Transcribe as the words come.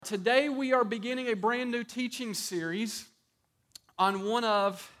today we are beginning a brand new teaching series on one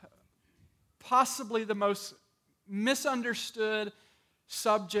of possibly the most misunderstood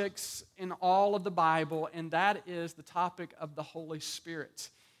subjects in all of the Bible, and that is the topic of the Holy Spirit.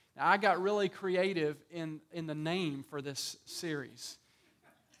 Now, I got really creative in the name for this series,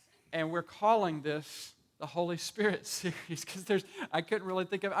 and we're calling this the Holy Spirit series because I couldn't really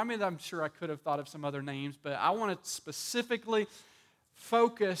think of, I'm sure I could have thought of some other names, but I want to specifically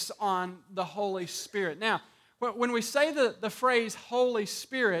focus on the Holy Spirit. Now, when we say the phrase Holy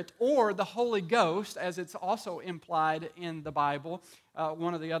Spirit or the Holy Ghost, as it's also implied in the Bible,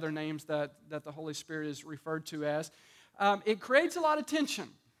 one of the other names that the Holy Spirit is referred to as, it creates a lot of tension.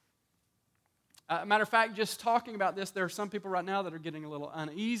 Matter of fact, just talking about this, there are some people right now that are getting a little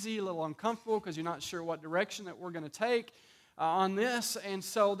uneasy, a little uncomfortable because you're not sure what direction that we're going to take on this. And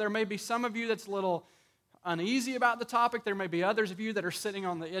so there may be some of you that's a little uneasy about the topic. There may be others of you that are sitting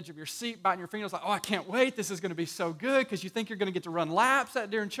on the edge of your seat, biting your fingers like, oh, I can't wait. This is going to be so good because you think you're going to get to run laps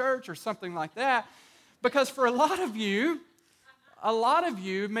during church or something like that. Because for a lot of you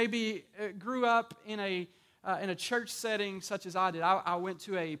maybe grew up in a church setting such as I did. I went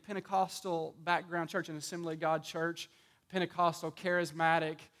to a Pentecostal background church, an Assembly of God church, Pentecostal,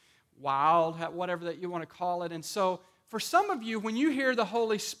 charismatic, wild, whatever that you want to call it. And so for some of you, when you hear the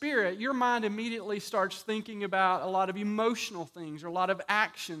Holy Spirit, your mind immediately starts thinking about a lot of emotional things or a lot of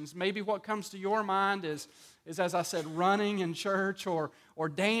actions. Maybe what comes to your mind is as I said, running in church or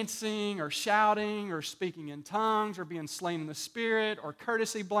dancing or shouting or speaking in tongues or being slain in the Spirit or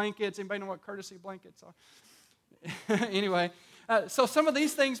courtesy blankets. Anybody know what courtesy blankets are? Anyway, so some of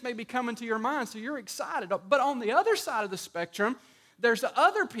these things may be coming to your mind, so you're excited. But on the other side of the spectrum, there's the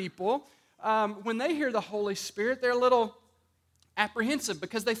other people. When they hear the Holy Spirit, they're a little apprehensive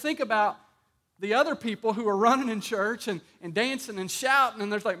because they think about the other people who are running in church and dancing and shouting,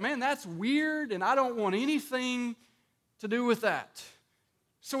 and they're like, man, that's weird, and I don't want anything to do with that.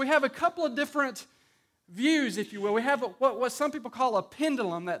 So we have a couple of different views, if you will. We have what some people call a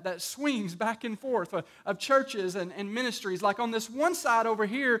pendulum that swings back and forth of churches and ministries. Like on this one side over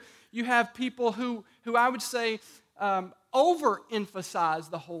here, you have people who I would say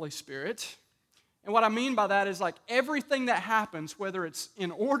overemphasize the Holy Spirit. And what I mean by that is like everything that happens, whether it's in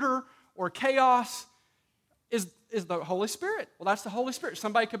order or chaos, is the Holy Spirit. Well, that's the Holy Spirit.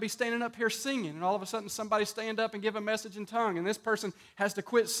 Somebody could be standing up here singing, and all of a sudden somebody stand up and give a message in tongue, and this person has to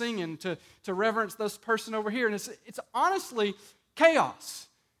quit singing to reverence this person over here. And it's honestly chaos.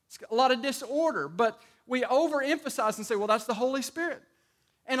 It's a lot of disorder, but we overemphasize and say, well, that's the Holy Spirit.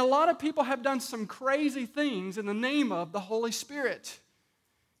 And a lot of people have done some crazy things in the name of the Holy Spirit.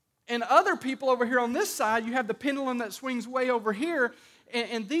 And other people over here on this side, you have the pendulum that swings way over here,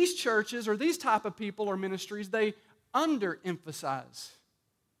 and these churches or these type of people or ministries, they underemphasize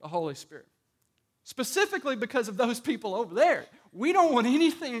the Holy Spirit. Specifically because of those people over there. We don't want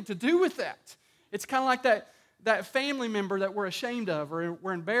anything to do with that. It's kind of like that family member that we're ashamed of or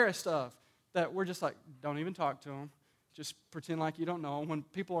we're embarrassed of, that we're just like, don't even talk to them. Just pretend like you don't know them. When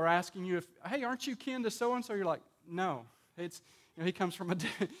people are asking you, hey, aren't you kin to so-and-so? You're like, no. It's, he comes from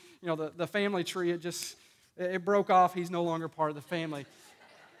the family tree. It broke off. He's no longer part of the family.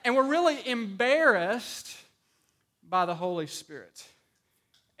 And we're really embarrassed by the Holy Spirit.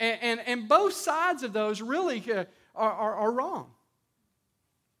 And both sides of those really are wrong.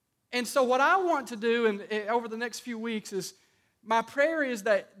 And so what I want to do over the next few weeks is, my prayer is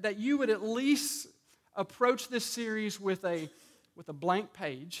that you would at least approach this series with a blank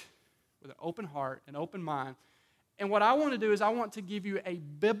page, with an open heart, an open mind. And what I want to do is I want to give you a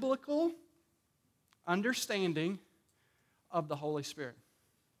biblical understanding of the Holy Spirit.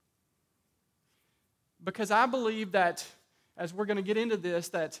 Because I believe that, as we're going to get into this,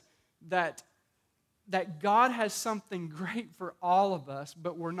 that God has something great for all of us,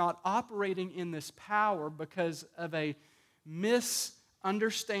 but we're not operating in this power because of a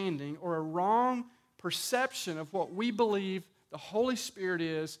misunderstanding or a wrong perception of what we believe the Holy Spirit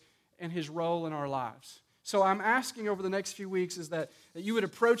is and His role in our lives. So I'm asking over the next few weeks is that you would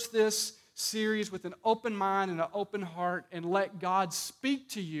approach this series with an open mind and an open heart and let God speak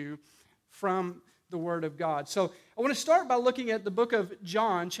to you from the Word of God. So I want to start by looking at the book of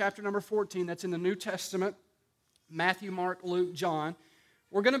John, chapter number 14. That's in the New Testament. Matthew, Mark, Luke, John.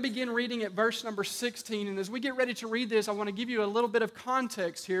 We're going to begin reading at verse number 16. And as we get ready to read this, I want to give you a little bit of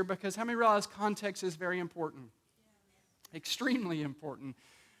context here, because how many realize context is very important? Extremely important.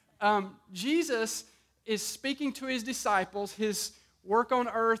 Jesus is speaking to His disciples. His work on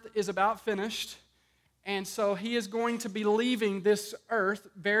earth is about finished. And so He is going to be leaving this earth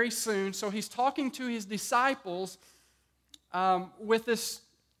very soon. So He's talking to His disciples with this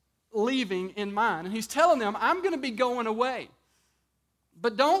leaving in mind. And he's telling them, I'm going to be going away.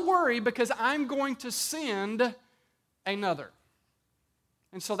 But don't worry, because I'm going to send another.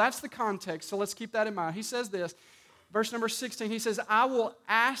 And so that's the context. So let's keep that in mind. He says this, verse number 16, he says, I will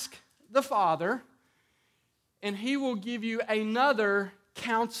ask the Father, and he will give you another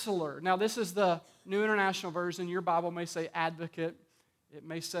counselor. Now, this is the New International Version. Your Bible may say advocate. It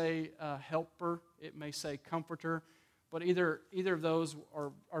may say helper. It may say comforter. But either of those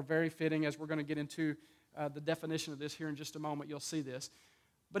are very fitting, as we're going to get into the definition of this here in just a moment. You'll see this.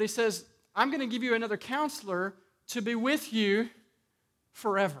 But he says, I'm going to give you another counselor to be with you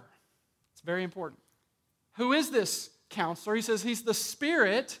forever. It's very important. Who is this counselor? He says he's the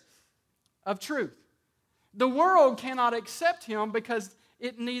Spirit of truth. The world cannot accept him because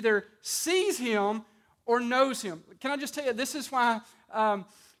it neither sees him or knows him. Can I just tell you, this is why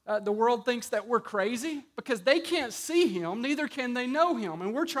the world thinks that we're crazy, because they can't see him, neither can they know him.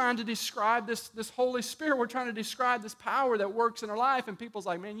 And we're trying to describe this Holy Spirit. We're trying to describe this power that works in our life, and people's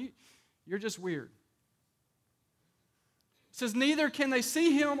like, man, you're just weird. It says, neither can they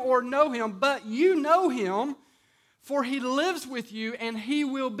see him or know him, but you know him, for he lives with you, and he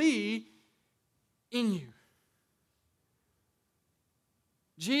will be in you.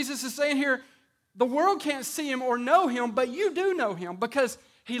 Jesus is saying here, the world can't see him or know him, but you do know him, because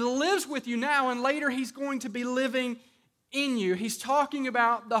he lives with you now, and later he's going to be living in you. He's talking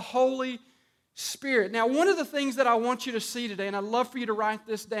about the Holy Spirit. Now, one of the things that I want you to see today, and I'd love for you to write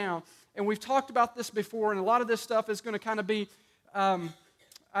this down, and we've talked about this before, and a lot of this stuff is going to kind of be, I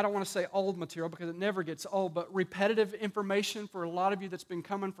don't want to say old material because it never gets old, but repetitive information for a lot of you that's been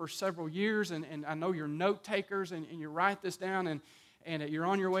coming for several years, and I know you're note takers, and you write this down, and you're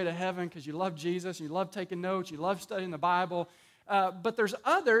on your way to heaven because you love Jesus, and you love taking notes, you love studying the Bible. But there's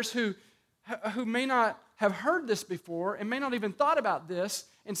others who may not have heard this before and may not even thought about this.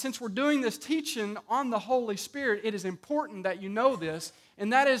 And since we're doing this teaching on the Holy Spirit, it is important that you know this.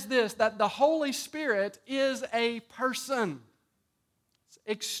 And that is this, that the Holy Spirit is a person. It's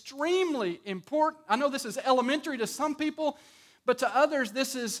extremely important. I know this is elementary to some people, but to others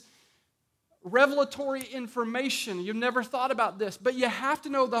this is revelatory information. You've never thought about this, but you have to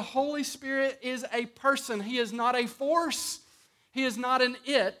know the Holy Spirit is a person. He is not a force. He is not an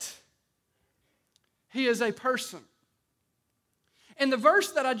it. He is a person. And the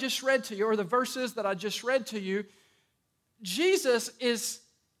verse that I just read to you, or the verses that I just read to you, Jesus is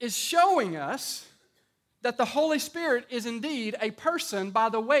showing us that the Holy Spirit is indeed a person by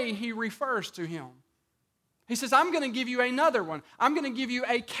the way he refers to him. He says, I'm going to give you another one. I'm going to give you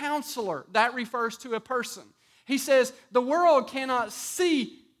a counselor. That refers to a person. He says, the world cannot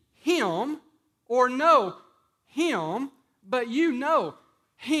see him or know him, but you know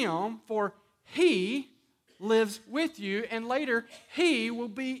him, for he lives with you, and later he will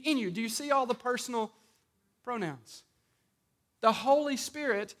be in you. Do you see all the personal pronouns? The Holy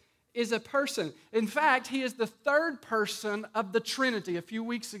Spirit is a person. In fact, he is the third person of the Trinity. A few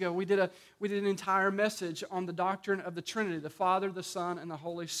weeks ago, we did an entire message on the doctrine of the Trinity, the Father, the Son, and the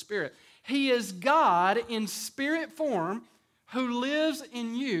Holy Spirit. He is God in spirit form who lives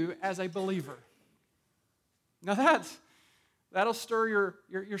in you as a believer. Now that'll stir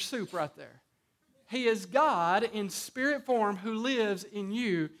your soup right there. He is God in spirit form who lives in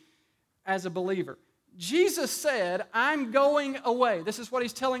you as a believer. Jesus said, I'm going away. This is what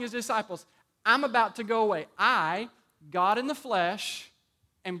he's telling his disciples. I'm about to go away. I, God in the flesh,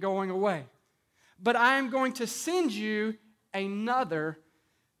 am going away. But I am going to send you another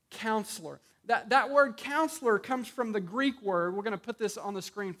counselor. That word counselor comes from the Greek word. We're going to put this on the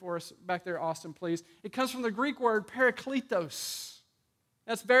screen for us back there, Austin, please. It comes from the Greek word parakletos.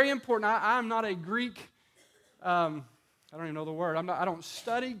 That's very important. I'm not a Greek, I don't even know the word. I don't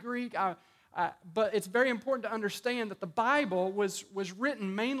study Greek. But it's very important to understand that the Bible was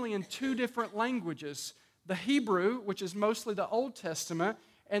written mainly in two different languages. The Hebrew, which is mostly the Old Testament,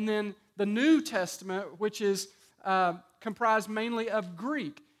 and then the New Testament, which is comprised mainly of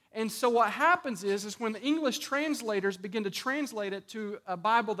Greek. And so what happens is when the English translators begin to translate it to a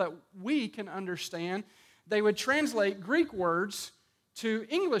Bible that we can understand, they would translate Greek words to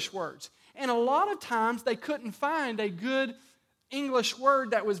English words. And a lot of times they couldn't find a good English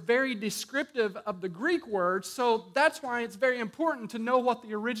word that was very descriptive of the Greek word, so that's why it's very important to know what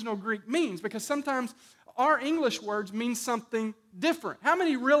the original Greek means, because sometimes our English words mean something different. How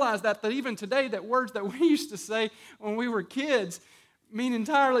many realize that even today that words that we used to say when we were kids mean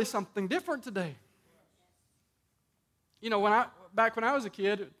entirely something different today? You know, back when I was a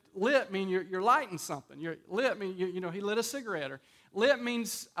kid, lit mean you're lighting something. Lit mean he lit a cigarette. Or lit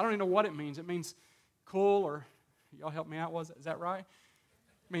means, I don't even know what it means. It means cool, or y'all help me out. Is that right?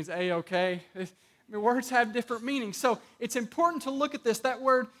 means A-okay. I mean, words have different meanings. So it's important to look at this. That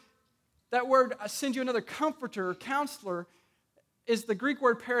word, I send you another comforter, counselor, is the Greek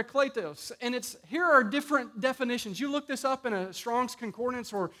word parakletos. And here are different definitions. You look this up in a Strong's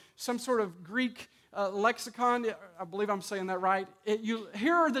Concordance or some sort of Greek lexicon. I believe I'm saying that right.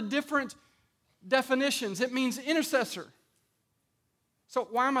 Here are the different definitions. It means intercessor. So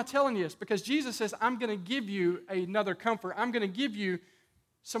why am I telling you this? Because Jesus says, I'm going to give you another comfort. I'm going to give you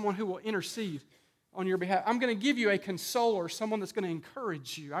someone who will intercede on your behalf. I'm going to give you a consoler, someone that's going to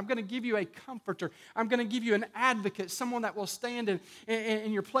encourage you. I'm going to give you a comforter. I'm going to give you an advocate, someone that will stand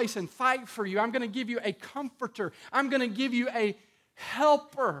in your place and fight for you. I'm going to give you a comforter. I'm going to give you a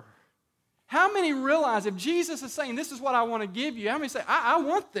helper. How many realize if Jesus is saying, this is what I want to give you, how many say, I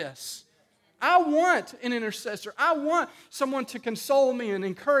want this? I want an intercessor. I want someone to console me and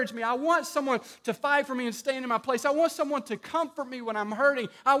encourage me. I want someone to fight for me and stand in my place. I want someone to comfort me when I'm hurting.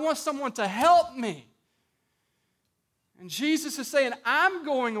 I want someone to help me. And Jesus is saying, I'm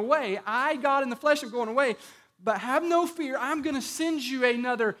going away. I, God in the flesh, am going away. But have no fear. I'm going to send you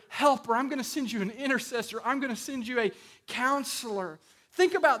another helper. I'm going to send you an intercessor. I'm going to send you a counselor.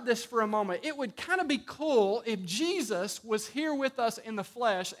 Think about this for a moment. It would kind of be cool if Jesus was here with us in the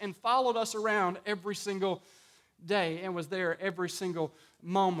flesh and followed us around every single day and was there every single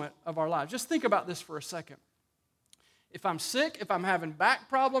moment of our lives. Just think about this for a second. If I'm sick, if I'm having back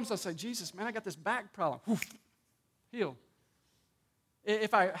problems, I say, Jesus, man, I got this back problem. Woof, healed.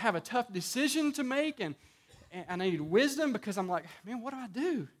 If I have a tough decision to make and I need wisdom because I'm like, man, what do I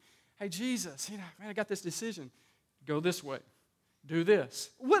do? Hey, Jesus, man, I got this decision. Go this way. Do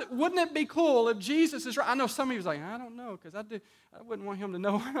this. Wouldn't it be cool if Jesus is right? I know some of you are like, I don't know, because I wouldn't want him to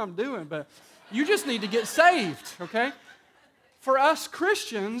know what I'm doing, but you just need to get saved, okay? For us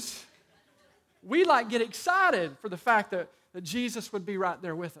Christians, we get excited for the fact that Jesus would be right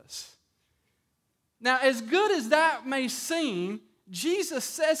there with us. Now, as good as that may seem, Jesus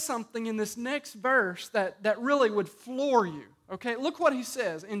says something in this next verse that really would floor you, okay? Look what he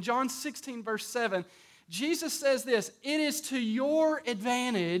says in John 16, verse 7. Jesus says this, it is to your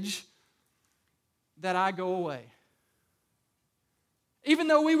advantage that I go away. Even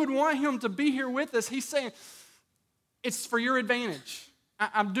though we would want him to be here with us, he's saying, it's for your advantage.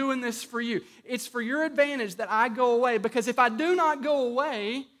 I'm doing this for you. It's for your advantage that I go away, because if I do not go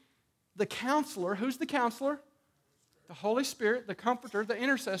away, the counselor, who's the counselor? The Holy Spirit, the comforter, the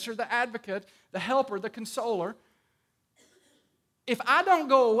intercessor, the advocate, the helper, the consoler. If I don't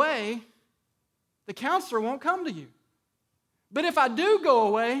go away, the counselor won't come to you. But if I do go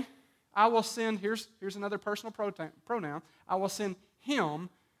away, I will send, here's another personal pronoun, I will send him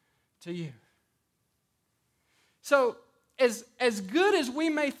to you. So, as good as we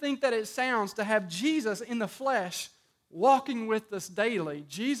may think that it sounds to have Jesus in the flesh walking with us daily,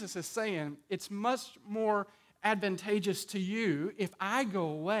 Jesus is saying it's much more advantageous to you if I go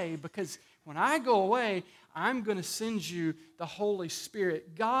away, because when I go away, I'm going to send you the Holy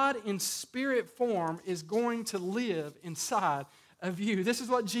Spirit. God in spirit form is going to live inside of you. This is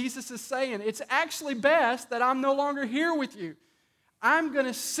what Jesus is saying. It's actually best that I'm no longer here with you. I'm going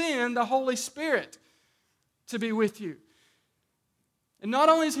to send the Holy Spirit to be with you. And not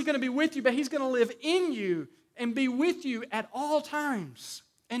only is he going to be with you, but he's going to live in you and be with you at all times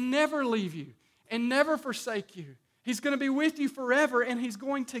and never leave you and never forsake you. He's going to be with you forever, and he's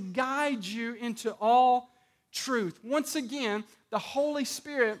going to guide you into all truth. Once again, the Holy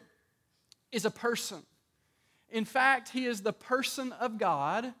Spirit is a person. In fact, he is the person of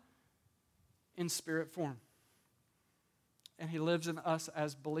God in spirit form. And he lives in us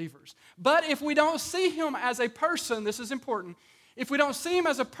as believers. But if we don't see him as a person, this is important, if we don't see him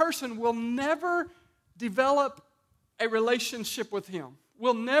as a person, we'll never develop a relationship with him.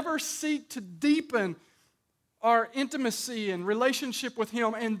 We'll never seek to deepen our intimacy and relationship with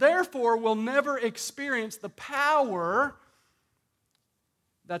him, and therefore we'll never experience the power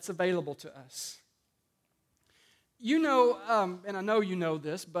that's available to us. You know, and I know you know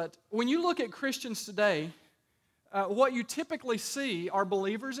this, but when you look at Christians today, what you typically see are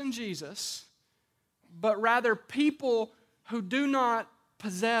believers in Jesus, but rather people who do not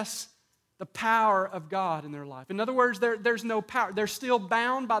possess the power of God in their life. In other words, there's no power. They're still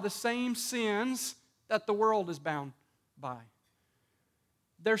bound by the same sins that the world is bound by.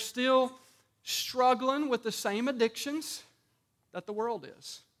 They're still struggling with the same addictions that the world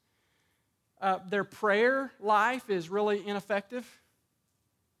is. Their prayer life is really ineffective,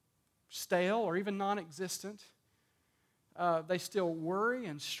 stale, or even non-existent. They still worry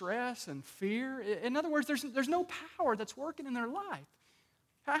and stress and fear. In other words, there's no power that's working in their life.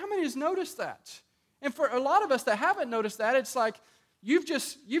 How many has noticed that? And for a lot of us that haven't noticed that, it's like, you've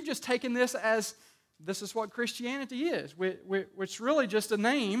just taken this as this is what Christianity is, which really just a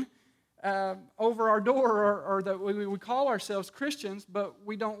name over our door, or that we call ourselves Christians, but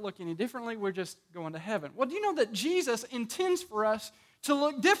we don't look any differently. We're just going to heaven. Well, do you know that Jesus intends for us to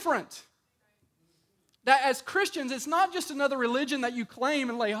look different? That as Christians, it's not just another religion that you claim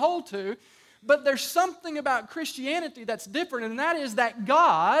and lay hold to, but there's something about Christianity that's different, and that is that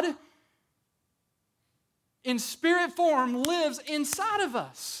God, in spirit form, lives inside of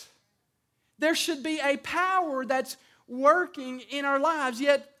us. There should be a power that's working in our lives,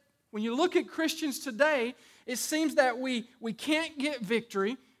 yet when you look at Christians today, it seems that we can't get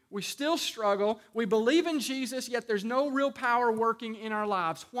victory. We still struggle. We believe in Jesus, yet there's no real power working in our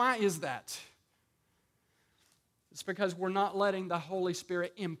lives. Why is that? It's because we're not letting the Holy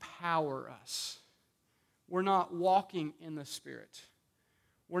Spirit empower us. We're not walking in the Spirit.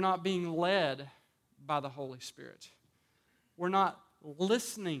 We're not being led by the Holy Spirit. We're not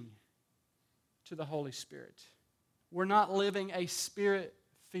listening to the Holy Spirit. We're not living a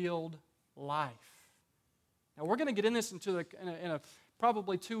Spirit-filled life. Now, we're going to get in this in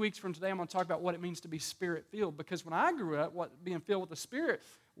probably 2 weeks from today. I'm going to talk about what it means to be Spirit-filled, because when I grew up, what being filled with the Spirit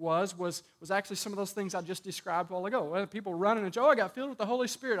was actually some of those things I just described a while ago. Well, people running and I got filled with the Holy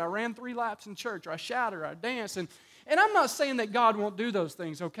Spirit. I ran 3 laps in church, or I shouted, or I danced. And I'm not saying that God won't do those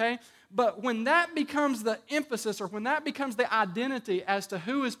things, okay? But when that becomes the emphasis, or when that becomes the identity as to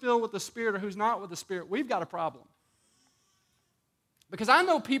who is filled with the Spirit or who's not with the Spirit, we've got a problem. Because I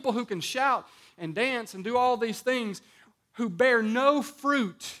know people who can shout and dance and do all these things who bear no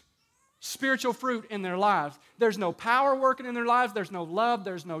fruit, spiritual fruit in their lives. There's no power working in their lives. There's no love.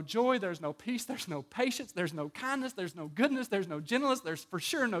 There's no joy. There's no peace. There's no patience. There's no kindness. There's no goodness. There's no gentleness. There's for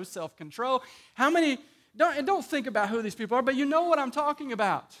sure no self-control. How many, don't think about who these people are, but you know what I'm talking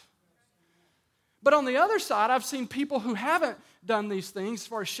about. But on the other side, I've seen people who haven't done these things as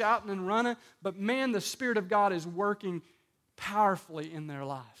far as shouting and running, but man, the Spirit of God is working powerfully in their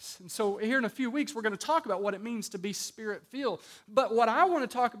lives. And so here in a few weeks, we're going to talk about what it means to be Spirit-filled. But what I want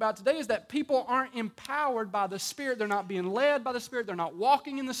to talk about today is that people aren't empowered by the Spirit. They're not being led by the Spirit. They're not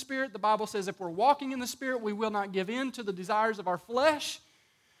walking in the Spirit. The Bible says if we're walking in the Spirit, we will not give in to the desires of our flesh.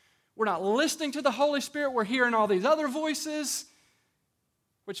 We're not listening to the Holy Spirit. We're hearing all these other voices,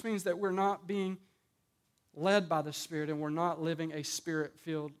 which means that we're not being led by the Spirit and we're not living a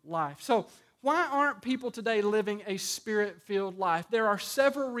Spirit-filled life. So, why aren't people today living a Spirit-filled life? There are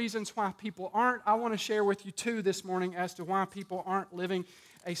several reasons why people aren't. I want to share with you 2 this morning as to why people aren't living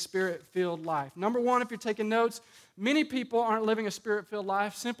a Spirit-filled life. Number 1, if you're taking notes, many people aren't living a Spirit-filled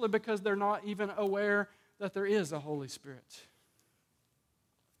life simply because they're not even aware that there is a Holy Spirit.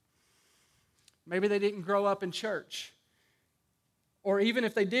 Maybe they didn't grow up in church. Or even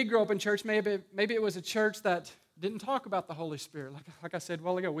if they did grow up in church, maybe it was a church that didn't talk about the Holy Spirit. Like I said a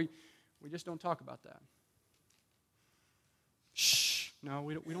while ago, we just don't talk about that. Shh. No,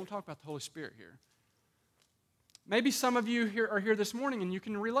 we don't talk about the Holy Spirit here. Maybe some of you are here this morning and you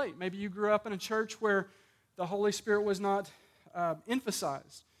can relate. Maybe you grew up in a church where the Holy Spirit was not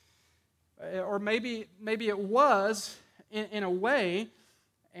emphasized. Or maybe it was in a way,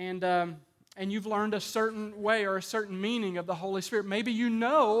 and you've learned a certain way or a certain meaning of the Holy Spirit. Maybe you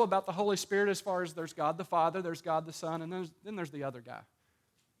know about the Holy Spirit as far as there's God the Father, there's God the Son, and then there's the other guy,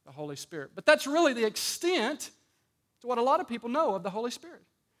 the Holy Spirit. But that's really the extent to what a lot of people know of the Holy Spirit.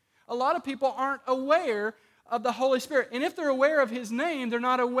 A lot of people aren't aware of the Holy Spirit. And if they're aware of His name, they're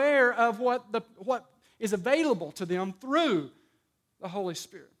not aware of what is available to them through the Holy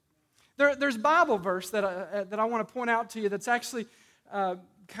Spirit. There's a Bible verse that I want to point out to you that's actually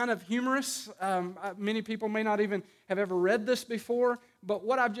kind of humorous. Many people may not even have ever read this before, but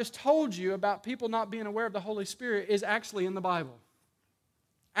what I've just told you about people not being aware of the Holy Spirit is actually in the Bible.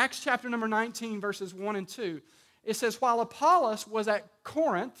 Acts chapter number 19, verses 1 and 2. It says, while Apollos was at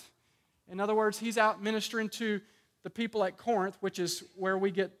Corinth, in other words, he's out ministering to the people at Corinth, which is where we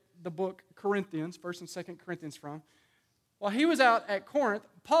get the book Corinthians, 1st and 2nd Corinthians from. While he was out at Corinth,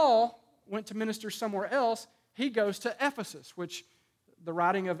 Paul went to minister somewhere else. He goes to Ephesus, which the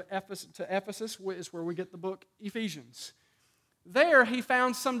writing of Ephesus is where we get the book Ephesians. There he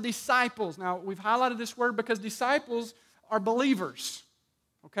found some disciples. Now, we've highlighted this word because disciples are believers.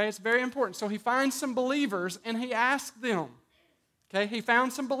 Okay, it's very important. So he finds some believers and he asked them. Okay, he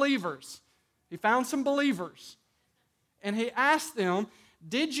found some believers. And he asked them,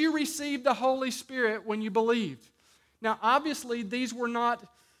 did you receive the Holy Spirit when you believed? Now, obviously, these were not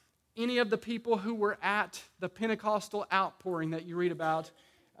any of the people who were at the Pentecostal outpouring that you read about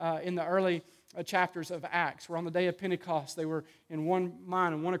in the early chapters of Acts, where on the day of Pentecost, they were in one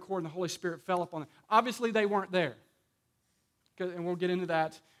mind and one accord, and the Holy Spirit fell upon them. Obviously, they weren't there. and we'll get into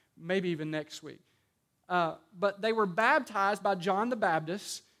that maybe even next week. But they were baptized by John the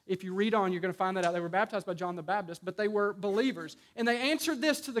Baptist. If you read on, you're going to find that out. They were baptized by John the Baptist, but they were believers. And they answered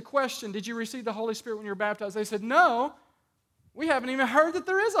this to the question, did you receive the Holy Spirit when you were baptized? They said, no, we haven't even heard that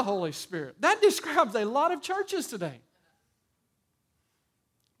there is a Holy Spirit. That describes a lot of churches today.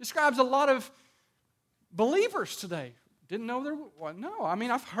 Describes a lot of believers today. Didn't know there was. No, I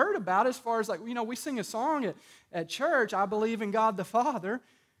mean, I've heard about it as far as like, we sing a song at church, I believe in God the Father,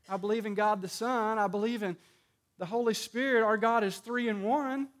 I believe in God the Son, I believe in the Holy Spirit, our God is 3 in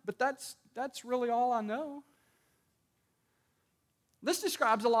 1, but that's really all I know. This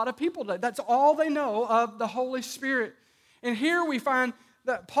describes a lot of people today. That's all they know of the Holy Spirit. And here we find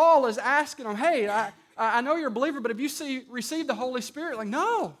that Paul is asking them, hey, I know you're a believer, but have you received the Holy Spirit? Like,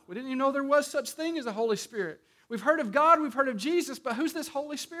 no, we didn't even know there was such thing as a Holy Spirit. We've heard of God, we've heard of Jesus, but who's this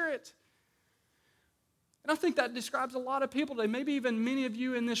Holy Spirit? And I think that describes a lot of people today, maybe even many of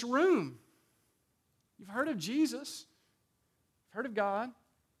you in this room. You've heard of Jesus, you've heard of God,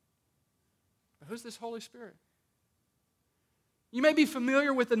 but who's this Holy Spirit? You may be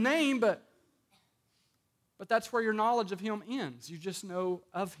familiar with the name, but that's where your knowledge of Him ends. You just know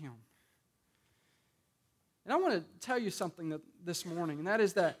of Him. And I want to tell you something this morning, and that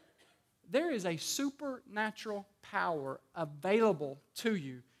is that there is a supernatural power available to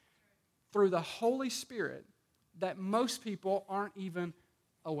you through the Holy Spirit that most people aren't even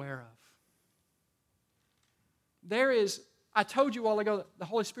aware of. I told you a while ago that the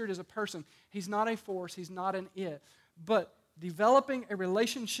Holy Spirit is a person. He's not a force, He's not an it. But developing a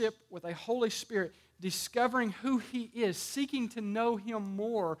relationship with a Holy Spirit, discovering who He is, seeking to know Him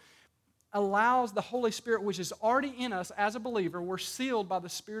more, allows the Holy Spirit, which is already in us as a believer, we're sealed by the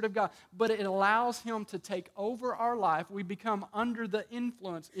Spirit of God, but it allows Him to take over our life. We become under the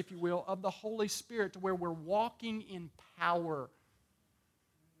influence, if you will, of the Holy Spirit to where we're walking in power.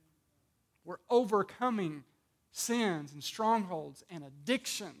 We're overcoming sins and strongholds and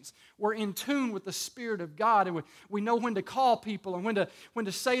addictions. We're in tune with the Spirit of God, and we know when to call people and when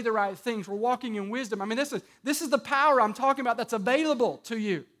to say the right things. We're walking in wisdom. I mean, this is the power I'm talking about that's available to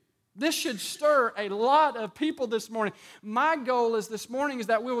you. This should stir a lot of people this morning. My goal this morning is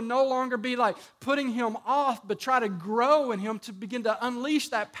that we will no longer be like putting Him off, but try to grow in Him to begin to unleash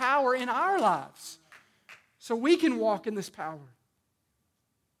that power in our lives so we can walk in this power.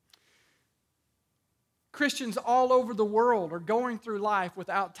 Christians all over the world are going through life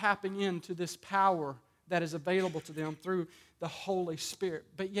without tapping into this power that is available to them through the Holy Spirit.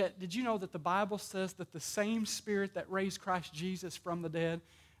 But yet, did you know that the Bible says that the same Spirit that raised Christ Jesus from the dead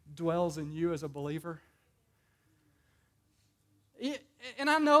dwells in you as a believer? And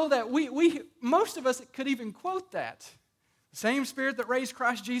I know that most of us could even quote that. The same Spirit that raised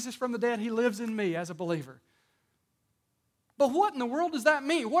Christ Jesus from the dead, He lives in me as a believer. But what in the world does that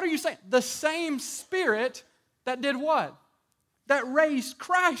mean? What are you saying? The same Spirit that did what? That raised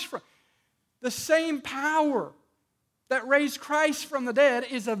Christ from... The same power that raised Christ from the dead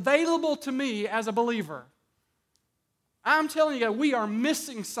is available to me as a believer. I'm telling you, we are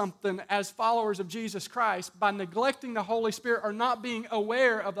missing something as followers of Jesus Christ by neglecting the Holy Spirit or not being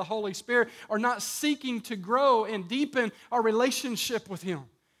aware of the Holy Spirit or not seeking to grow and deepen our relationship with Him.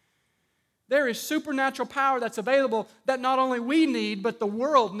 There is supernatural power that's available that not only we need, but the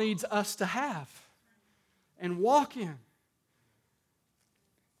world needs us to have and walk in.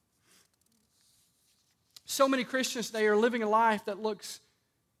 So many Christians today are living a life that looks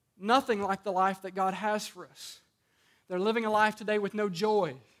nothing like the life that God has for us. They're living a life today with no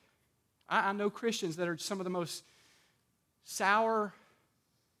joy. I know Christians that are some of the most sour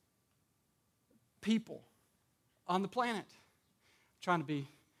people on the planet. I'm trying to be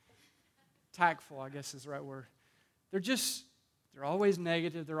tactful, I guess is the right word. They're always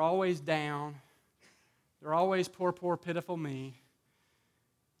negative. They're always down. They're always poor, poor, pitiful me.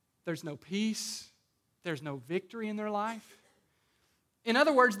 There's no peace. There's no victory in their life. In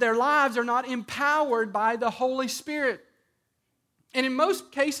other words, their lives are not empowered by the Holy Spirit. And in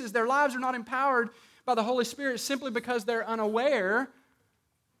most cases, their lives are not empowered by the Holy Spirit simply because they're unaware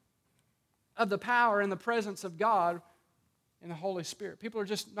of the power and the presence of God in the Holy Spirit. People are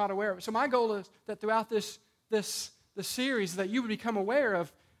just not aware of it. So my goal is that throughout this series that you would become aware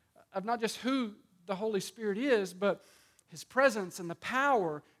of not just who the Holy Spirit is, but His presence and the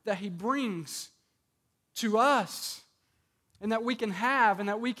power that He brings to us, and that we can have, and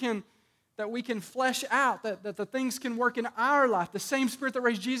that we can flesh out, that the things can work in our life. The same Spirit that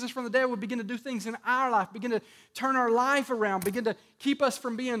raised Jesus from the dead will begin to do things in our life, begin to turn our life around, begin to keep us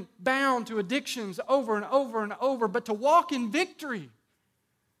from being bound to addictions over and over and over, but to walk in victory.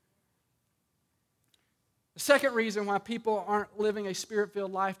 The The second reason why people aren't living a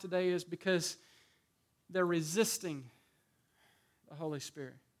Spirit-filled life today is because they're resisting the Holy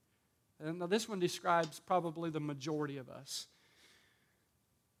Spirit. And now this one describes probably the majority of us.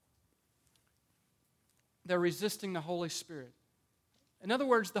 They're resisting the Holy Spirit. In other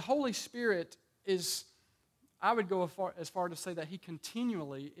words, the Holy Spirit is, I would go as far to say that He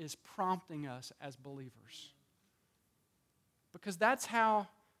continually is prompting us as believers. Because that's how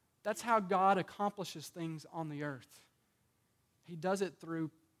God accomplishes things on the earth. He does it through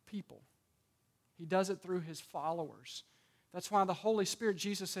people. He does it through His followers. That's why the Holy Spirit,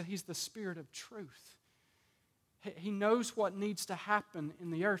 Jesus said He's the Spirit of truth. He knows what needs to happen in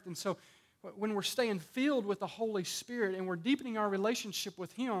the earth. And so when we're staying filled with the Holy Spirit and we're deepening our relationship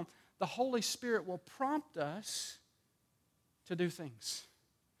with Him, the Holy Spirit will prompt us to do things.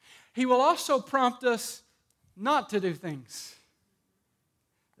 He will also prompt us not to do things.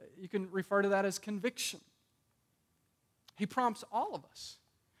 You can refer to that as conviction. He prompts all of us.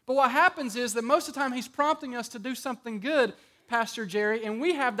 But what happens is that most of the time He's prompting us to do something good, Pastor Jerry, and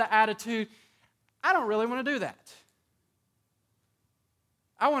we have the attitude, I don't really want to do that.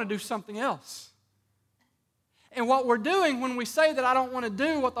 I want to do something else. And what we're doing when we say that I don't want to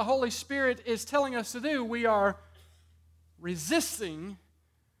do what the Holy Spirit is telling us to do, we are resisting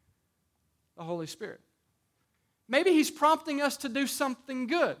the Holy Spirit. Maybe He's prompting us to do something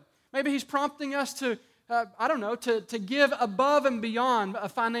good. Maybe He's prompting us to, to give above and beyond a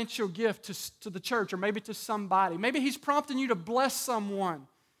financial gift to the church or maybe to somebody. Maybe He's prompting you to bless someone.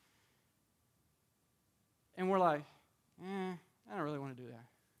 And we're like, I don't really want to do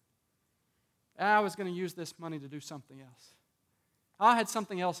that. I was going to use this money to do something else. I had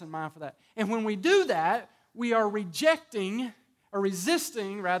something else in mind for that. And when we do that, we are resisting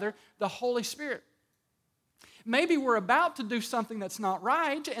the Holy Spirit. Maybe we're about to do something that's not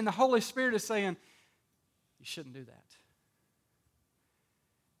right, and the Holy Spirit is saying, you shouldn't do that.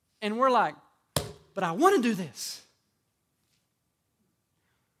 And we're like, but I want to do this.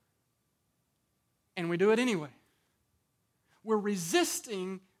 And we do it anyway. We're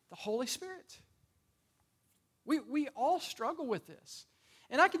resisting the Holy Spirit. We all struggle with this.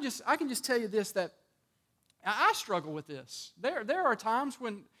 And I can just tell you this, that I struggle with this. There are times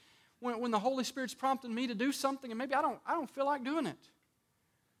when the Holy Spirit's prompting me to do something and maybe I don't feel like doing it.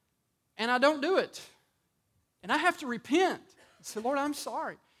 And I don't do it. And I have to repent and say, Lord, I'm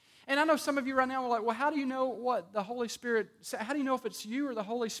sorry. And I know some of you right now are like, well, how do you know what the Holy Spirit, how do you know if it's you or the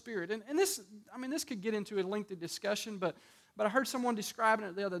Holy Spirit? And this could get into a lengthy discussion, but I heard someone describing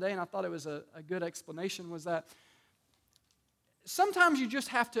it the other day and I thought it was a good explanation, was that sometimes you just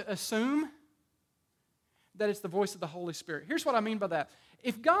have to assume that it's the voice of the Holy Spirit. Here's what I mean by that.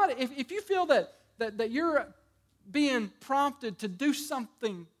 If you feel that you're being prompted to do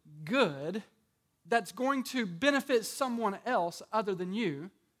something good that's going to benefit someone else other than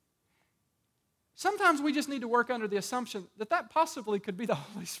you, sometimes we just need to work under the assumption that possibly could be the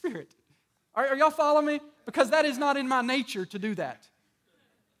Holy Spirit. Are y'all following me? Because that is not in my nature to do that.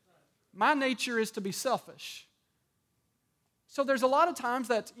 My nature is to be selfish. So there's a lot of times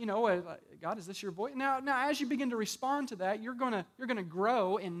that, God, is this your voice? Now, as you begin to respond to that, you're going to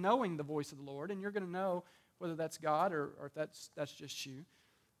grow in knowing the voice of the Lord, and you're going to know whether that's God or if that's just you.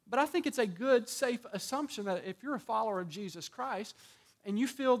 But I think it's a good, safe assumption that if you're a follower of Jesus Christ and you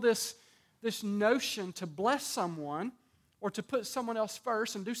feel this notion to bless someone or to put someone else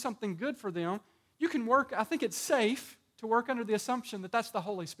first and do something good for them, you can work, I think it's safe to work under the assumption that that's the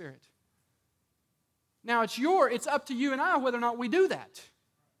Holy Spirit. Now, it's up to you and I whether or not we do that.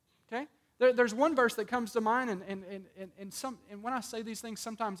 Okay? There's one verse that comes to mind, and when I say these things,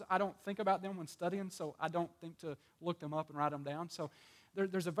 sometimes I don't think about them when studying, so I don't think to look them up and write them down. So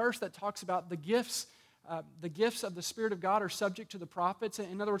there's a verse that talks about the gifts of the Spirit of God are subject to the prophets.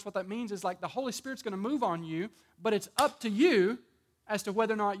 In other words, what that means is like the Holy Spirit's going to move on you, but it's up to you as to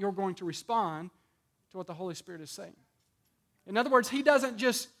whether or not you're going to respond to what the Holy Spirit is saying. In other words, He doesn't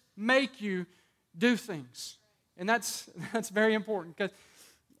just make you do things. And that's very important, because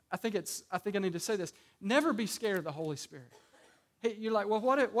I think I need to say this. Never be scared of the Holy Spirit. Hey, you're like, well,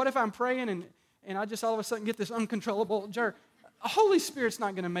 what if I'm praying and I just all of a sudden get this uncontrollable jerk? The Holy Spirit's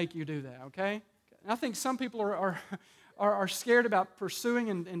not going to make you do that, okay? And I think some people are scared about pursuing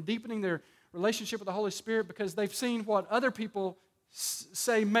and deepening their relationship with the Holy Spirit because they've seen what other people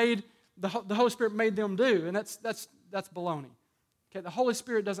say the Holy Spirit made them do, and that's baloney. Okay, the Holy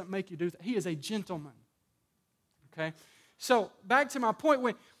Spirit doesn't make you do that. He is a gentleman. Okay, so back to my point,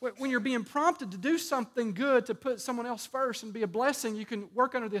 when you're being prompted to do something good, to put someone else first and be a blessing, you can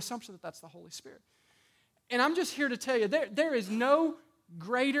work under the assumption that that's the Holy Spirit. And I'm just here to tell you, there is no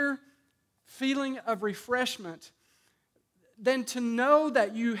greater feeling of refreshment than to know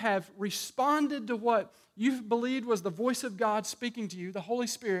that you have responded to what you believed was the voice of God speaking to you, the Holy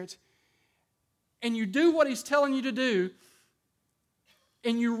Spirit, and you do what He's telling you to do,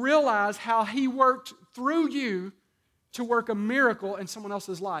 and you realize how He worked through you to work a miracle in someone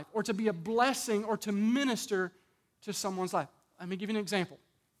else's life, or to be a blessing, or to minister to someone's life. Let me give you an example.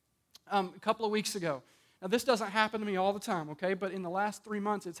 A couple of weeks ago, now this doesn't happen to me all the time, okay, but in the last 3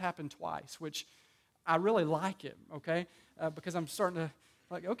 months it's happened twice, which I really like it, okay, because I'm starting to,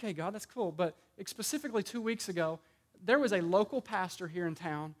 like, okay, God, that's cool. But specifically 2 weeks ago, there was a local pastor here in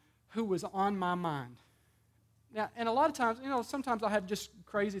town who was on my mind. Now, and a lot of times, sometimes I have just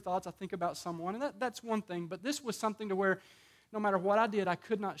crazy thoughts. I think about someone, and that's one thing. But this was something to where no matter what I did, I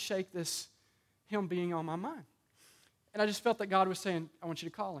could not shake him being on my mind. And I just felt that God was saying, I want you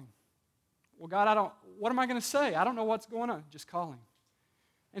to call him. Well, God, what am I going to say? I don't know what's going on. Just call him.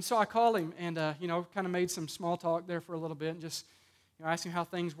 And so I called him and, kind of made some small talk there for a little bit and just, asked him how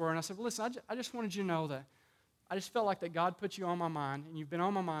things were. And I said, well, listen, I just wanted you to know that I just felt like that God put you on my mind, and you've been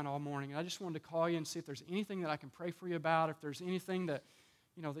on my mind all morning, and I just wanted to call you and see if there's anything that I can pray for you about, if there's anything that,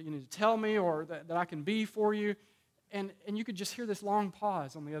 that you need to tell me or that I can be for you. And you could just hear this long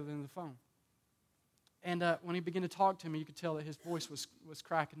pause on the other end of the phone. And when he began to talk to me, you could tell that his voice was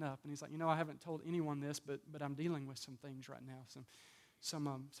cracking up. And he's like, I haven't told anyone this, but I'm dealing with some things right now,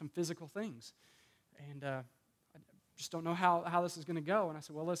 some physical things. And I just don't know how this is going to go. And I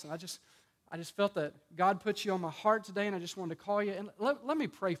said, well, listen, I just felt that God put you on my heart today, and I just wanted to call you. And let me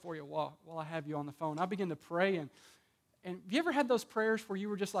pray for you while I have you on the phone. I began to pray, and have you ever had those prayers where you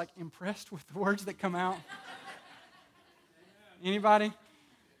were just like impressed with the words that come out? Anybody?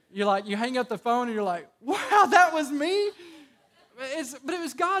 You're like, you hang up the phone, and you're like, wow, that was me? But it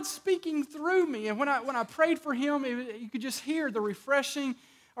was God speaking through me. And when I prayed for him, you could just hear the refreshing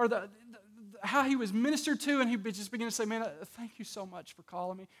or how he was ministered to, and he just began to say, man, thank you so much for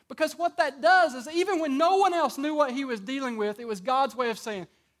calling me. Because what that does is even when no one else knew what he was dealing with, it was God's way of saying,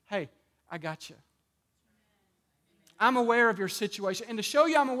 hey, I got you. I'm aware of your situation. And to show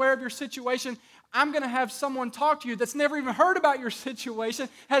you I'm aware of your situation, I'm going to have someone talk to you that's never even heard about your situation,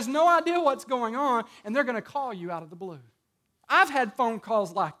 has no idea what's going on, and they're going to call you out of the blue. I've had phone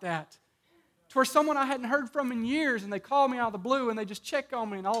calls like that, to where someone I hadn't heard from in years, and they call me out of the blue, and they just check on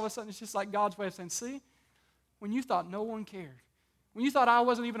me, and all of a sudden it's just like God's way of saying, see, when you thought no one cared, when you thought I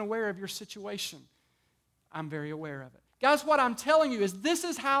wasn't even aware of your situation, I'm very aware of it. Guys, what I'm telling you is this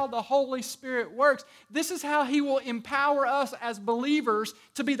is how the Holy Spirit works. This is how He will empower us as believers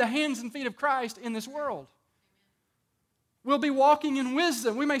to be the hands and feet of Christ in this world. We'll be walking in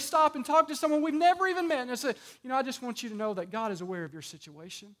wisdom. We may stop and talk to someone we've never even met and say, I just want you to know that God is aware of your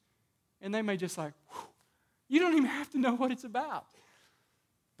situation. And they may just like, whew, you don't even have to know what it's about.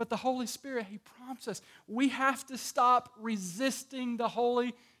 But the Holy Spirit, He prompts us. We have to stop resisting the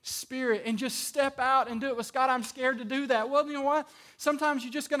Holy Spirit and just step out and do it. Well, Scott, I'm scared to do that. Well, you know what? Sometimes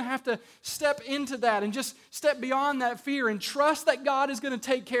you're just going to have to step into that and just step beyond that fear and trust that God is going to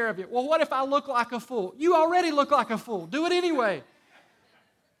take care of it. Well, what if I look like a fool? You already look like a fool. Do it anyway.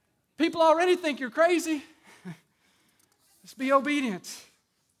 People already think you're crazy. Just be obedient.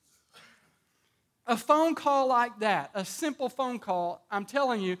 A phone call like that, a simple phone call, I'm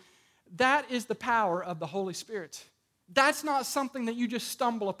telling you, that is the power of the Holy Spirit. That's not something that you just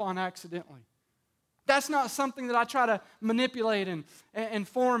stumble upon accidentally. That's not something that I try to manipulate and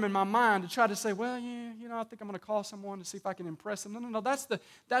form in my mind to try to say, well, I think I'm going to call someone to see if I can impress them. No. That's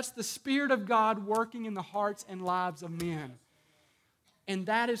the Spirit of God working in the hearts and lives of men. And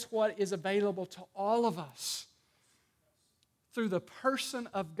that is what is available to all of us through the person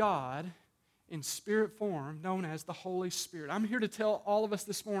of God in spirit form, known as the Holy Spirit. I'm here to tell all of us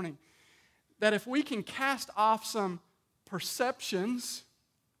this morning that if we can cast off some perceptions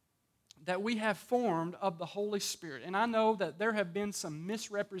that we have formed of the Holy Spirit, and I know that there have been some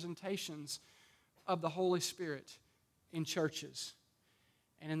misrepresentations of the Holy Spirit in churches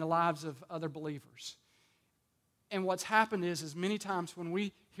and in the lives of other believers. And what's happened is many times when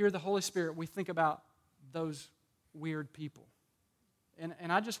we hear the Holy Spirit, we think about those weird people.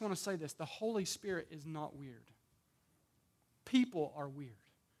 And I just want to say this, the Holy Spirit is not weird. People are weird.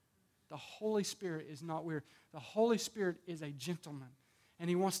 The Holy Spirit is not weird. The Holy Spirit is a gentleman, and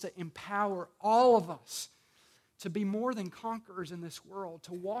He wants to empower all of us to be more than conquerors in this world,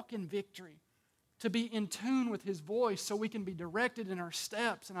 to walk in victory, to be in tune with His voice so we can be directed in our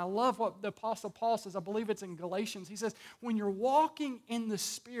steps. And I love what the Apostle Paul says. I believe it's in Galatians. He says, when you're walking in the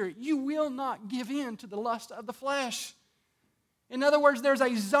Spirit, you will not give in to the lust of the flesh. In other words, there's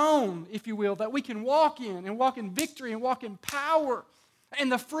a zone, if you will, that we can walk in and walk in victory and walk in power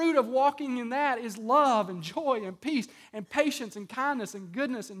And the fruit of walking in that is love and joy and peace and patience and kindness and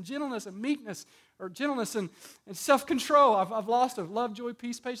goodness and gentleness and meekness, or gentleness and self-control. I've lost it. Love, joy,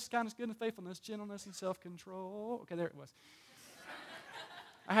 peace, patience, kindness, goodness, faithfulness, gentleness, and self-control. Okay, there it was.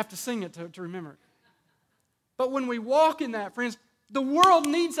 I have to sing it to remember it. But when we walk in that, friends, the world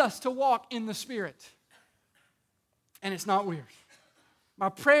needs us to walk in the Spirit. And it's not weird. My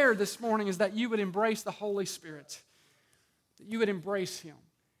prayer this morning is that you would embrace the Holy Spirit, that you would embrace Him.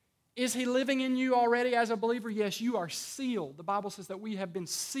 Is He living in you already as a believer? Yes, you are sealed. The Bible says that we have been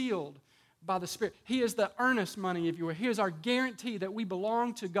sealed by the Spirit. He is the earnest money, if you will. He is our guarantee that we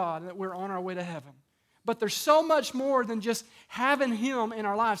belong to God and that we're on our way to heaven. But there's so much more than just having Him in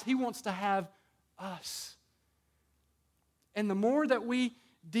our lives. He wants to have us. And the more that we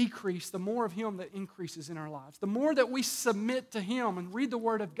decrease, the more of Him that increases in our lives. The more that we submit to Him and read the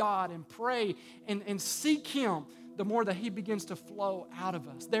Word of God and pray and seek Him, the more that He begins to flow out of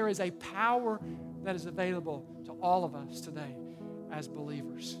us. There is a power that is available to all of us today as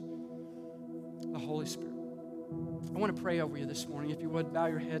believers. The Holy Spirit. I want to pray over you this morning. If you would, bow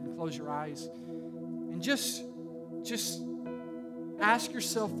your head and close your eyes. And just ask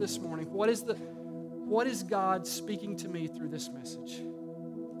yourself this morning, what is God speaking to me through this message?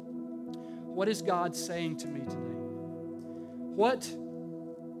 What is God saying to me today? What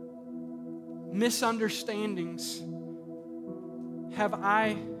misunderstandings have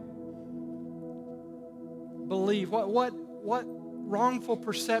I believed? What wrongful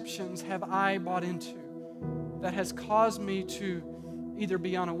perceptions have I bought into that has caused me to either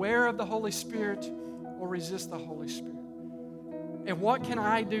be unaware of the Holy Spirit or resist the Holy Spirit? And what can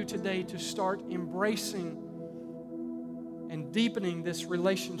I do today to start embracing and deepening this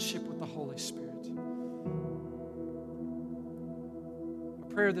relationship with the Holy Spirit? My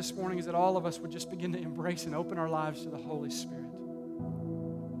prayer this morning is that all of us would just begin to embrace and open our lives to the Holy Spirit,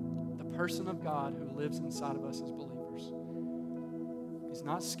 the person of God who lives inside of us as believers. He's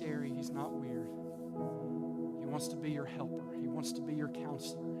not scary. He's not weird. He wants to be your helper. He wants to be your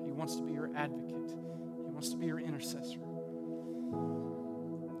counselor. He wants to be your advocate. He wants to be your intercessor.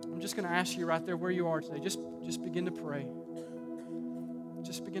 I'm just going to ask you right there where you are today, just begin to pray.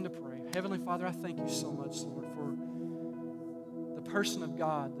 Just begin to pray. Heavenly Father, I thank you so much, Lord, for the person of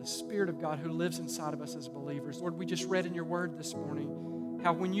God, the Spirit of God who lives inside of us as believers. Lord, we just read in your word this morning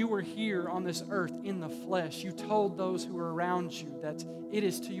how when you were here on this earth in the flesh, you told those who were around you that it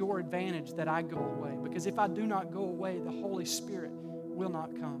is to your advantage that I go away. Because if I do not go away, the Holy Spirit will not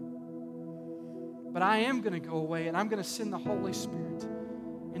come. But I am going to go away, and I'm going to send the Holy Spirit.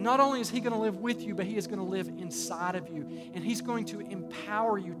 And not only is He going to live with you, but He is going to live inside of you. And He's going to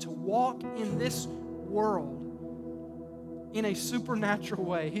empower you to walk in this world in a supernatural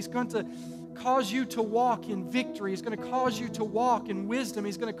way. He's going to cause you to walk in victory. He's going to cause you to walk in wisdom.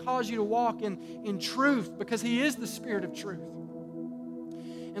 He's going to cause you to walk in truth, because He is the Spirit of truth.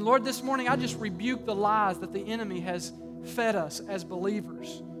 And Lord, this morning I just rebuke the lies that the enemy has fed us as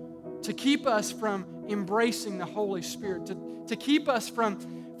believers to keep us from embracing the Holy Spirit, to keep us from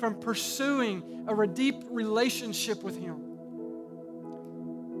pursuing a deep relationship with Him.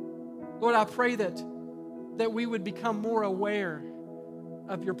 Lord, I pray that we would become more aware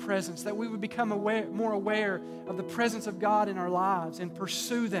of your presence, that we would become more aware of the presence of God in our lives and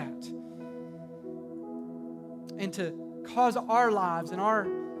pursue that. And to cause our lives and our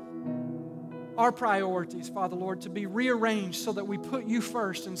priorities, Father Lord, to be rearranged so that we put you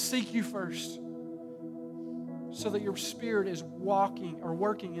first and seek you first, so that your Spirit is working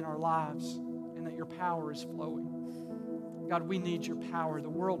in our lives and that your power is flowing. God, we need your power. The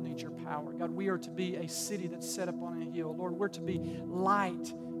world needs your power. God, we are to be a city that's set up on a hill. Lord, we're to be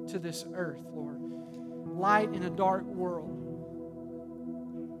light to this earth, Lord. Light in a dark world.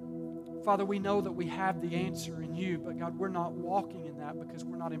 Father, we know that we have the answer in you, but God, we're not walking in that because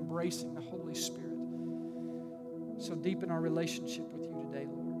we're not embracing the Holy Spirit. So deepen our relationship with you today,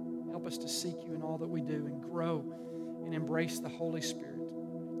 Lord. Help us to seek you in all that we do and grow and embrace the Holy Spirit.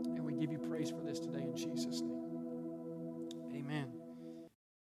 And we give you praise for this today in Jesus'